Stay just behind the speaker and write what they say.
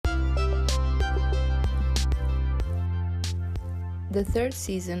The third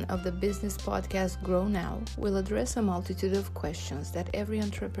season of the business podcast Grow Now will address a multitude of questions that every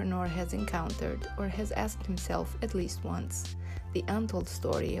entrepreneur has encountered or has asked himself at least once. The untold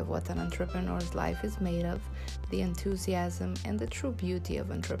story of what an entrepreneur's life is made of, the enthusiasm and the true beauty of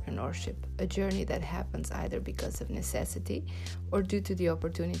entrepreneurship, a journey that happens either because of necessity or due to the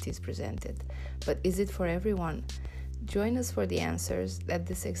opportunities presented. But is it for everyone? Join us for the answers that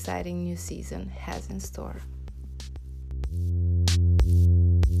this exciting new season has in store.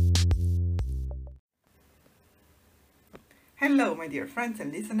 Hello, my dear friends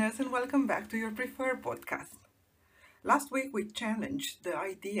and listeners, and welcome back to your preferred podcast. Last week, we challenged the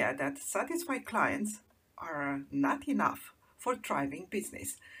idea that satisfied clients are not enough for thriving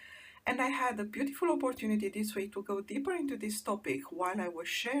business. And I had a beautiful opportunity this week to go deeper into this topic while I was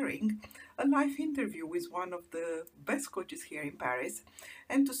sharing a live interview with one of the best coaches here in Paris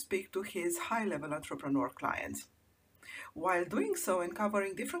and to speak to his high-level entrepreneur clients. While doing so and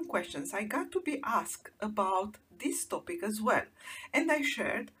covering different questions, I got to be asked about this topic as well. And I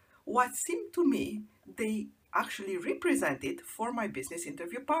shared what seemed to me they actually represented for my business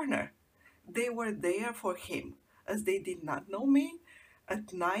interview partner. They were there for him as they did not know me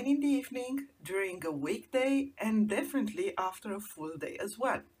at 9 in the evening, during a weekday, and definitely after a full day as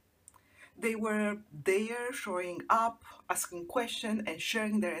well. They were there showing up, asking questions, and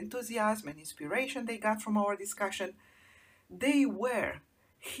sharing their enthusiasm and inspiration they got from our discussion. They were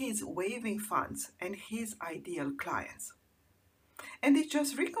his waving fans and his ideal clients. And it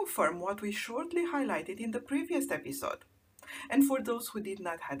just reconfirmed what we shortly highlighted in the previous episode. And for those who did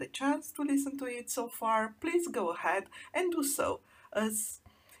not have a chance to listen to it so far, please go ahead and do so, as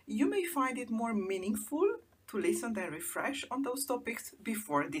you may find it more meaningful to listen and refresh on those topics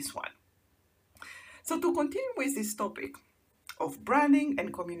before this one. So to continue with this topic of branding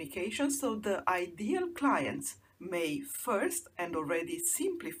and communication, so the ideal clients may first and already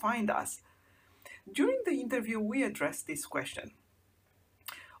simply find us. During the interview, we addressed this question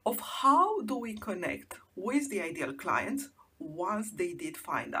of how do we connect with the ideal clients once they did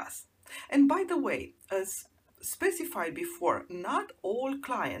find us. And by the way, as specified before, not all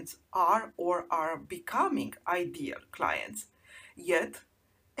clients are or are becoming ideal clients. Yet,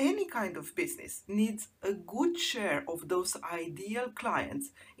 any kind of business needs a good share of those ideal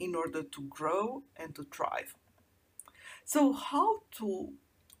clients in order to grow and to thrive. So how do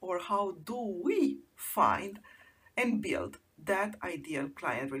we find and build that ideal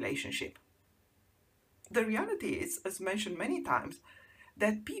client relationship? The reality is, as mentioned many times,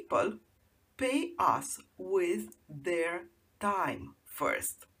 that people pay us with their time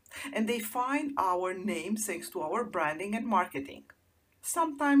first. And they find our name thanks to our branding and marketing.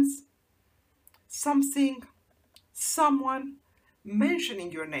 Sometimes someone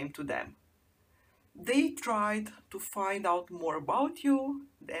mentioning your name to them. They tried to find out more about you,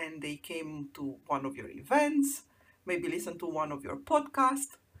 and they came to one of your events, maybe listen to one of your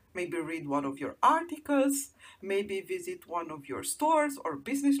podcasts, maybe read one of your articles, maybe visit one of your stores or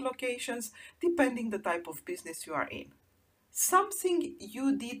business locations, depending the type of business you are in. Something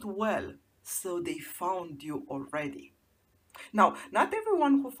you did well, so they found you already. Now, not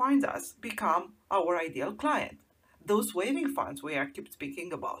everyone who finds us become our ideal client. Those waving fans we are keep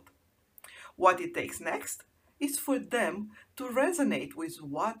speaking about. What it takes next is for them to resonate with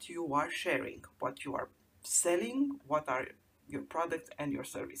what you are sharing, what you are selling, what are your products and your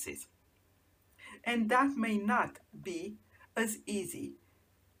services. And that may not be as easy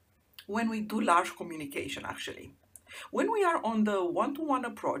when we do large communication, actually. When we are on the one-to-one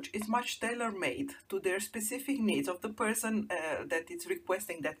approach, it's much tailor-made to their specific needs of the person that is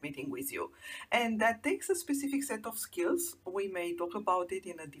requesting that meeting with you. And that takes a specific set of skills. We may talk about it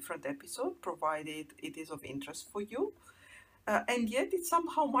in a different episode, provided it is of interest for you. And yet it's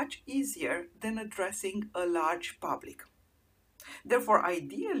somehow much easier than addressing a large public. Therefore,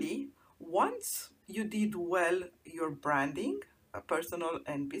 ideally, once you did well your branding, personal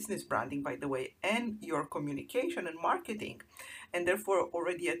and business branding, by the way, and your communication and marketing, and therefore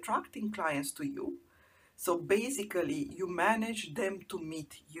already attracting clients to you. So basically, you manage them to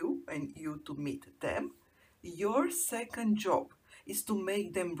meet you and you to meet them. Your second job is to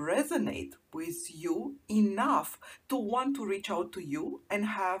make them resonate with you enough to want to reach out to you and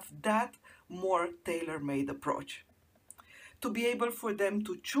have that more tailor-made approach. To be able for them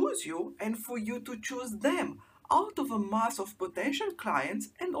to choose you and for you to choose them out of a mass of potential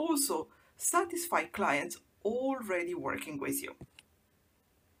clients and also satisfied clients already working with you.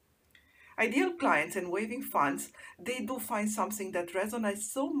 Ideal clients and waving fans, they do find something that resonates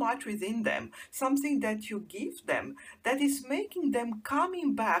so much within them, something that you give them, that is making them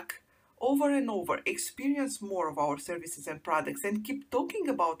coming back over and over experience more of our services and products and keep talking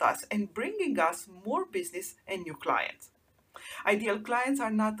about us and bringing us more business and new clients. Ideal clients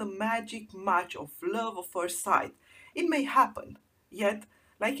are not a magic match of love at first sight. It may happen, yet,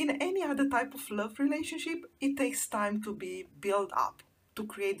 like in any other type of love relationship, it takes time to be built up, to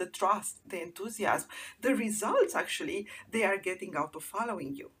create the trust, the enthusiasm, the results actually they are getting out of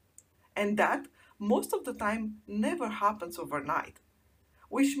following you. And that, most of the time, never happens overnight,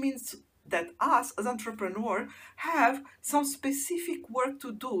 which means that us as entrepreneurs have some specific work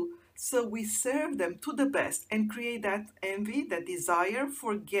to do so we serve them to the best and create that envy, that desire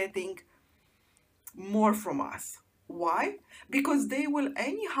for getting more from us. Why? Because they will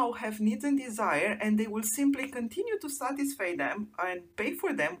anyhow have needs and desire and they will simply continue to satisfy them and pay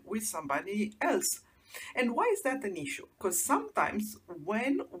for them with somebody else. And why is that an issue? Because sometimes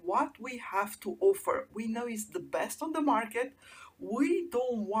when what we have to offer we know is the best on the market, we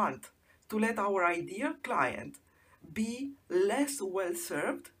don't want to let our ideal client be less well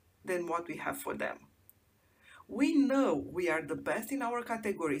served than what we have for them. We know we are the best in our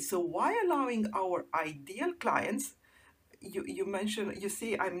category, so why allowing our ideal clients, you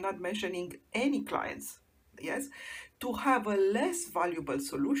see, I'm not mentioning any clients, yes, to have a less valuable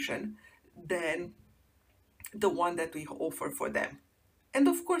solution than the one that we offer for them. And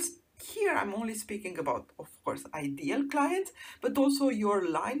of course, here I'm only speaking about, of course, ideal clients, but also your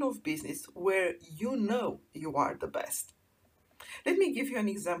line of business where you know you are the best. Let me give you an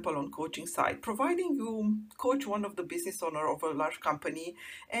example on coaching side. Providing you coach one of the business owner of a large company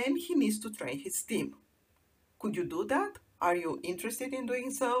and he needs to train his team. Could you do that? Are you interested in doing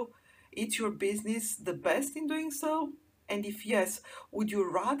so? Is your business the best in doing so? And if yes, would you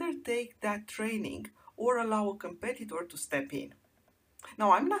rather take that training or allow a competitor to step in?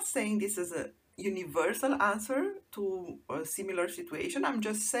 Now, I'm not saying this is a universal answer to a similar situation. I'm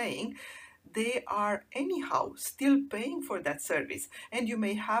just saying they are anyhow still paying for that service, and you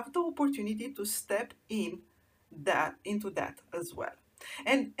may have the opportunity to step into that as well.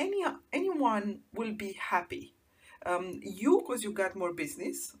 And anyone will be happy. You, because you got more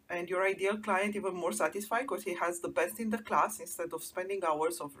business, and your ideal client even more satisfied because he has the best in the class instead of spending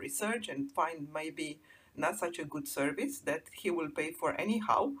hours of research and find maybe not such a good service that he will pay for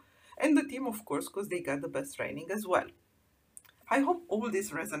anyhow. And the team, of course, because they got the best training as well. I hope all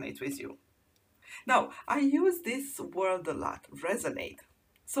this resonates with you. Now, I use this word a lot, resonate.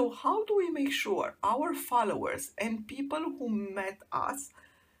 So how do we make sure our followers and people who met us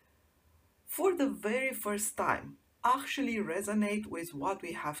for the very first time actually resonate with what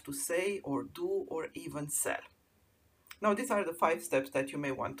we have to say or do or even sell? Now, these are the 5 steps that you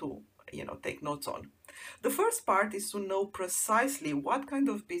may want to, take notes on. The first part is to know precisely what kind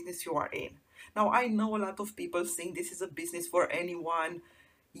of business you are in. Now, I know a lot of people think this is a business for anyone,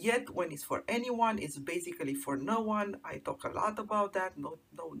 yet when it's for anyone, it's basically for no one. I talk a lot about that. No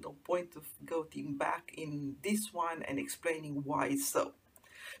point of going back in this one and explaining why so.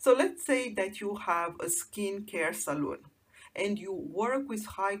 So let's say that you have a skincare salon and you work with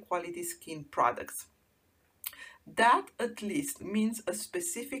high quality skin products. That at least means a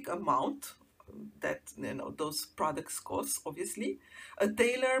specific amount that those products cost, obviously, a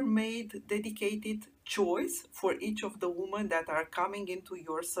tailor-made dedicated choice for each of the women that are coming into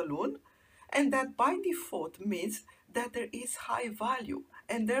your salon, and that by default means that there is high value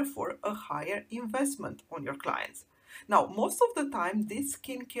and therefore a higher investment on your clients. Now, most of the time these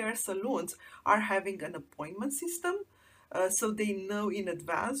skincare salons are having an appointment system, so they know in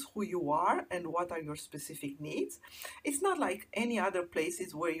advance who you are and what are your specific needs. It's not like any other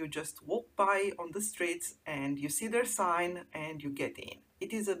places where you just walk by on the streets and you see their sign and you get in.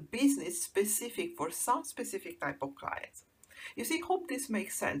 It is a business specific for some specific type of clients. You see, hope this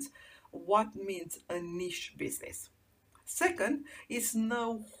makes sense. What means a niche business? Second is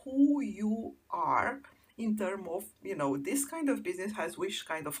know who you are in terms of, this kind of business has which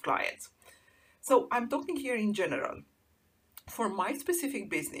kind of clients. So I'm talking here in general. For my specific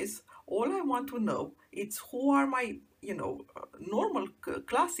business, all I want to know is who are my, normal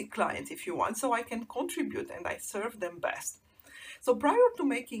classic clients, if you want, so I can contribute and I serve them best. So prior to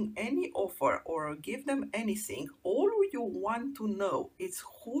making any offer or give them anything, all you want to know is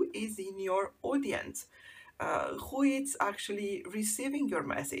who is in your audience, who is actually receiving your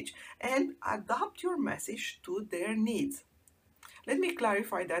message, and adapt your message to their needs. Let me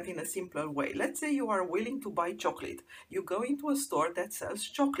clarify that in a simpler way. Let's say you are willing to buy chocolate. You go into a store that sells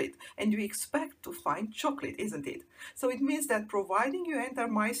chocolate and you expect to find chocolate, isn't it? So it means that providing you enter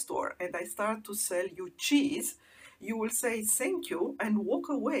my store and I start to sell you cheese, you will say thank you and walk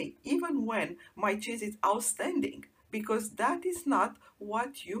away even when my cheese is outstanding. because that is not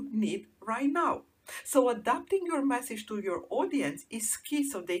what you need right now. So adapting your message to your audience is key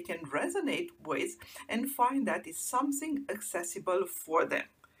so they can resonate with and find that it's something accessible for them.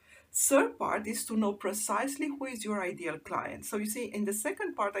 Third part is to know precisely who is your ideal client. So you see, in the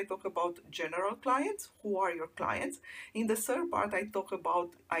second part, I talk about general clients, who are your clients. In the third part, I talk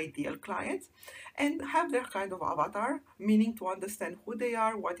about ideal clients and have their kind of avatar, meaning to understand who they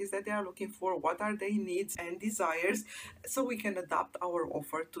are, what is that they are looking for, what are their needs and desires, so we can adapt our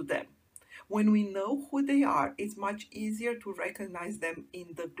offer to them. When we know who they are, it's much easier to recognize them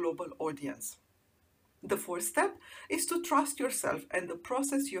in the global audience. The fourth step is to trust yourself and the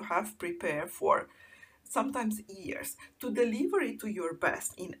process you have prepared for sometimes years, to deliver it to your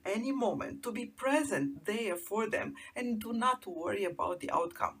best in any moment, to be present there for them and do not worry about the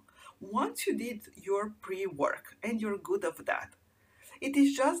outcome. Once you did your pre-work and you're good of that, it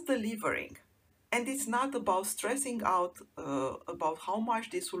is just delivering. And it's not about stressing out about how much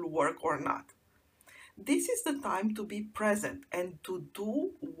this will work or not. This is the time to be present and to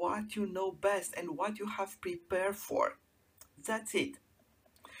do what you know best and what you have prepared for. That's it.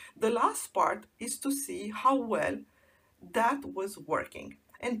 The last part is to see how well that was working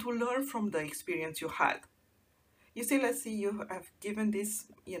and to learn from the experience you had. You see, let's see, you have given this,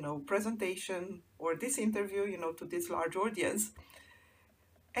 presentation or this interview, to this large audience.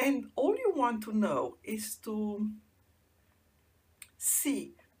 And all you want to know is to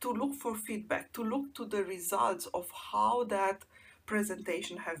look for feedback, to look to the results of how that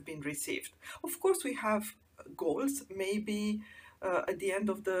presentation has been received. Of course, we have goals. Maybe at the end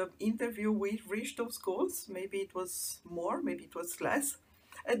of the interview, we reached those goals. Maybe it was more, maybe it was less.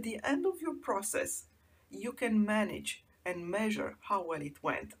 At the end of your process, you can manage and measure how well it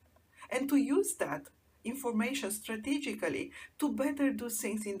went, and to use that information strategically to better do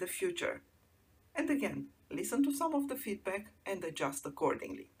things in the future. And again, listen to some of the feedback and adjust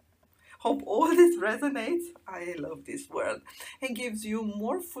accordingly. Hope all this resonates. I love this word, and gives you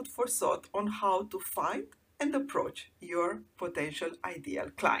more food for thought on how to find and approach your potential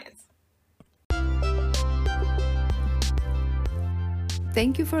ideal clients.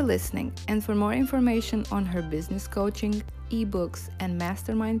 Thank you for listening, and for more information on her business coaching, ebooks, and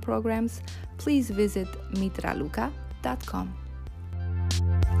mastermind programs, please visit mitraluka.com.